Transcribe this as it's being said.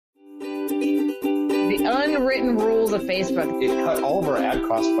The unwritten rules of Facebook. It cut all of our ad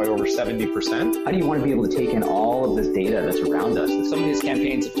costs by over 70%. How do you want to be able to take in all of this data that's around us? Some of these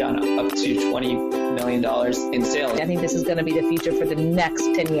campaigns have done up to $20 million in sales. I think this is going to be the future for the next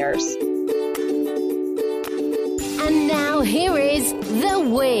 10 years. And now here is The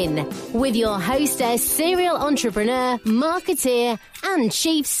Win with your hostess, serial entrepreneur, marketeer, and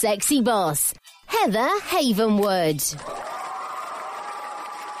chief sexy boss, Heather Havenwood.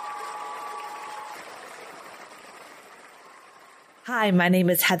 Hi, my name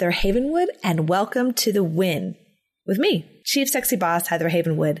is Heather Havenwood, and welcome to The Win with me, Chief Sexy Boss Heather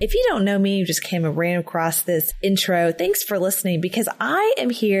Havenwood. If you don't know me, you just came and ran across this intro. Thanks for listening, because I am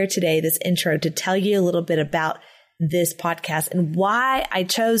here today, this intro, to tell you a little bit about this podcast and why I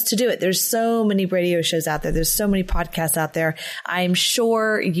chose to do it. There's so many radio shows out there. There's so many podcasts out there. I'm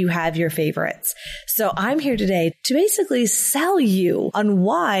sure you have your favorites. So I'm here today to basically sell you on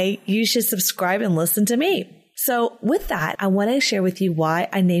why you should subscribe and listen to me. So with that, I want to share with you why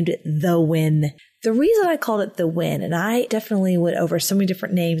I named it The Win. The reason I called it The Win, and I definitely went over so many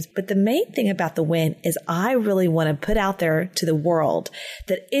different names, but the main thing about The Win is I really want to put out there to the world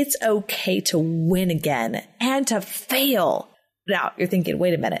that it's okay to win again and to fail. Now, you're thinking,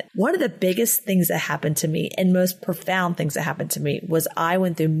 wait a minute. One of the biggest things that happened to me and most profound things that happened to me was I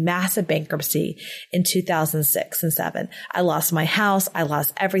went through massive bankruptcy in 2006 and 2007. I lost my house. I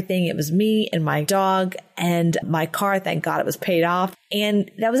lost everything. It was me and my dog and my car. Thank God it was paid off.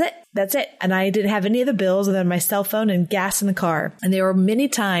 And that was it. That's it. And I didn't have any other bills other than my cell phone and gas in the car. And there were many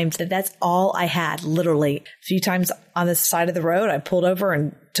times that that's all I had, literally. A few times on the side of the road, I pulled over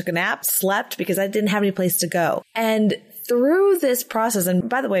and took a nap, slept because I didn't have any place to go. And through this process, and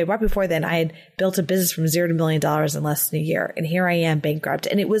by the way, right before then, I had built a business from $0 to $1 million in less than a year. And here I am bankrupt.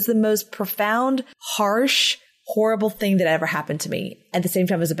 And it was the most profound, harsh, horrible thing that ever happened to me. At the same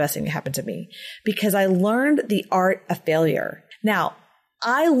time, it was the best thing that happened to me because I learned the art of failure. Now,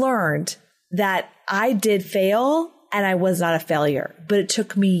 I learned that I did fail and I was not a failure, but it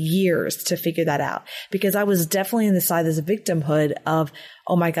took me years to figure that out because I was definitely in the side of this victimhood of,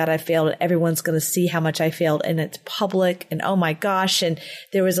 oh my God, I failed and everyone's going to see how much I failed and it's public and oh my gosh. And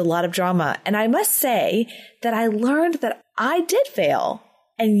there was a lot of drama. And I must say that I learned that I did fail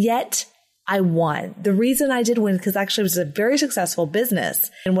and yet I won. The reason I did win is because actually it was a very successful business.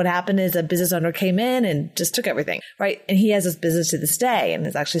 And what happened is a business owner came in and just took everything, right? And he has this business to this day and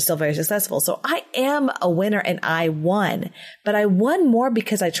is actually still very successful. So I am a winner and I won, but I won more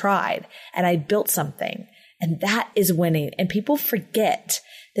because I tried and I built something. And that is winning. And people forget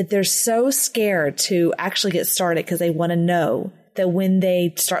that they're so scared to actually get started because they want to know that when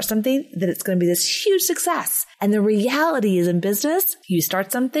they start something, that it's going to be this huge success. And the reality is in business, you start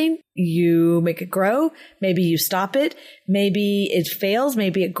something, you make it grow, maybe you stop it, maybe it fails,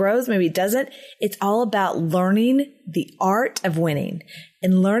 maybe it grows, maybe it doesn't. It's all about learning the art of winning.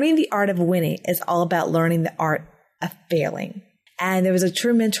 And learning the art of winning is all about learning the art of failing. And there was a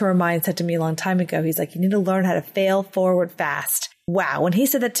true mentor of mine said to me a long time ago, he's like, you need to learn how to fail forward fast. Wow. When he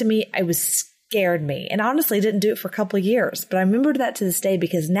said that to me, I was scared me. And honestly, didn't do it for a couple of years. But I remember that to this day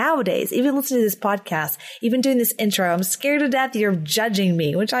because nowadays, even listening to this podcast, even doing this intro, I'm scared to death you're judging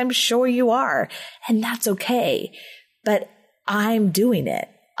me, which I'm sure you are. And that's okay. But I'm doing it.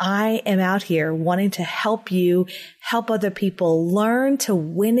 I am out here wanting to help you, help other people learn to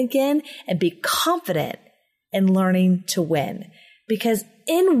win again and be confident in learning to win. Because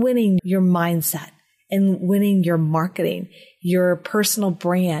in winning your mindset, in winning your marketing, your personal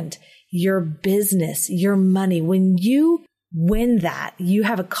brand, your business, your money, when you win that, you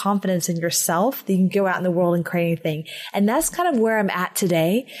have a confidence in yourself that you can go out in the world and create anything. And that's kind of where I'm at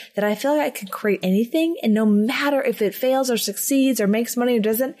today, that I feel like I can create anything. And no matter if it fails or succeeds or makes money or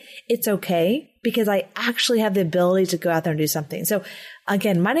doesn't, it's okay because I actually have the ability to go out there and do something. So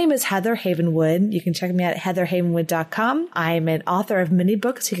again, my name is Heather Havenwood. You can check me out at heatherhavenwood.com. I'm an author of many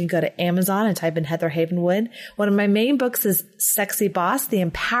books. You can go to Amazon and type in Heather Havenwood. One of my main books is Sexy Boss, The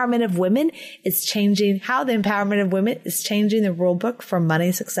Empowerment of Women. It's changing how the empowerment of women is changing the rule book for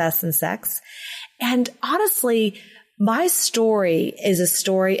money, success, and sex. And honestly, my story is a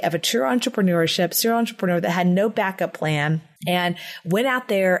story of a true serial entrepreneur that had no backup plan and went out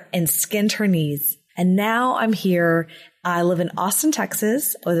there and skinned her knees. And now I'm here. I live in Austin,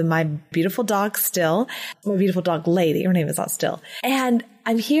 Texas with my beautiful dog Still, my beautiful dog Lady. Her name is not Still. And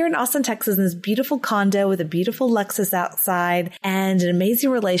I'm here in Austin, Texas in this beautiful condo with a beautiful Lexus outside and an amazing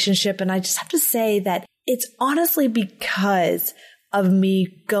relationship. And I just have to say that it's honestly because of me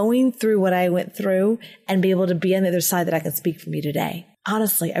going through what I went through and be able to be on the other side that I can speak from you today.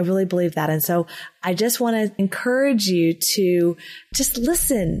 Honestly, I really believe that. And so I just want to encourage you to just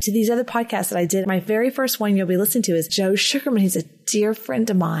listen to these other podcasts that I did. My very first one you'll be listening to is Joe Sugarman. He's a dear friend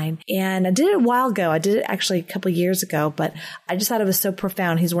of mine. And I did it a while ago. I did it actually a couple of years ago, but I just thought it was so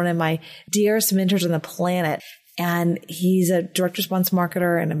profound. He's one of my dearest mentors on the planet. And he's a direct response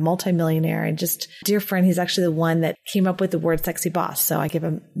marketer and a multimillionaire and just a dear friend. He's actually the one that came up with the word sexy boss. So I give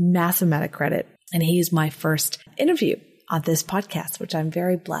him massive amount of credit. And he's my first interview on this podcast, which I'm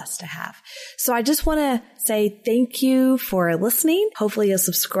very blessed to have. So I just want to say thank you for listening. Hopefully you'll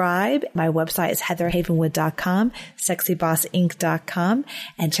subscribe. My website is heatherhavenwood.com, sexybossinc.com,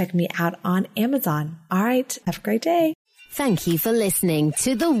 and check me out on Amazon. All right. Have a great day. Thank you for listening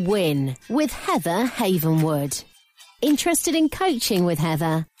to The Win with Heather Havenwood. Interested in coaching with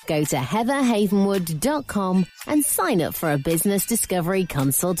Heather? Go to heatherhavenwood.com and sign up for a business discovery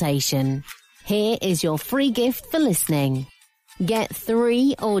consultation. Here is your free gift for listening. Get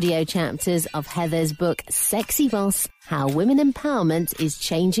 3 audio chapters of Heather's book, Sexy Boss, How Women Empowerment is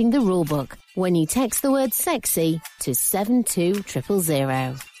Changing the Rulebook, when you text the word sexy to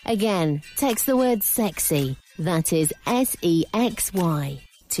 72000. Again, text the word sexy, that is SEXY,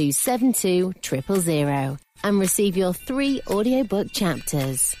 to 72000 and receive your 3 audiobook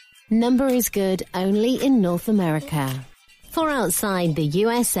chapters. Number is good only in North America. For outside the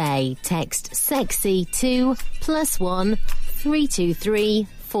USA, text SEXY to +1 323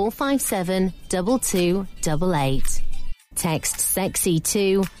 457 2288. Text SEXY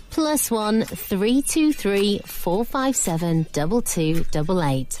to +1 323 457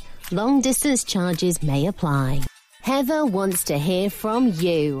 2288. Long distance charges may apply. Heather wants to hear from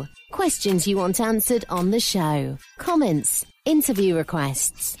you. Questions you want answered on the show. Comments, interview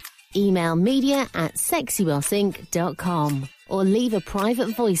requests. Email media@sexybossinc.com or leave a private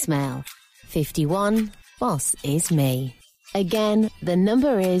voicemail. 51 Boss is me. Again, the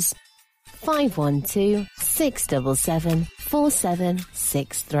number is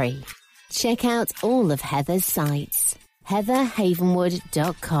 512-677-4763. Check out all of Heather's sites.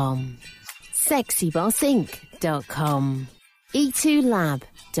 heatherhavenwood.com, sexybossinc.com,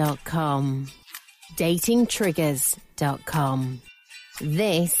 e2lab.com, datingtriggers.com.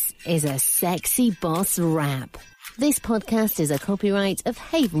 This is a Sexy Boss Wrap. This podcast is a copyright of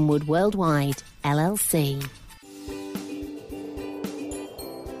Havenwood Worldwide, LLC.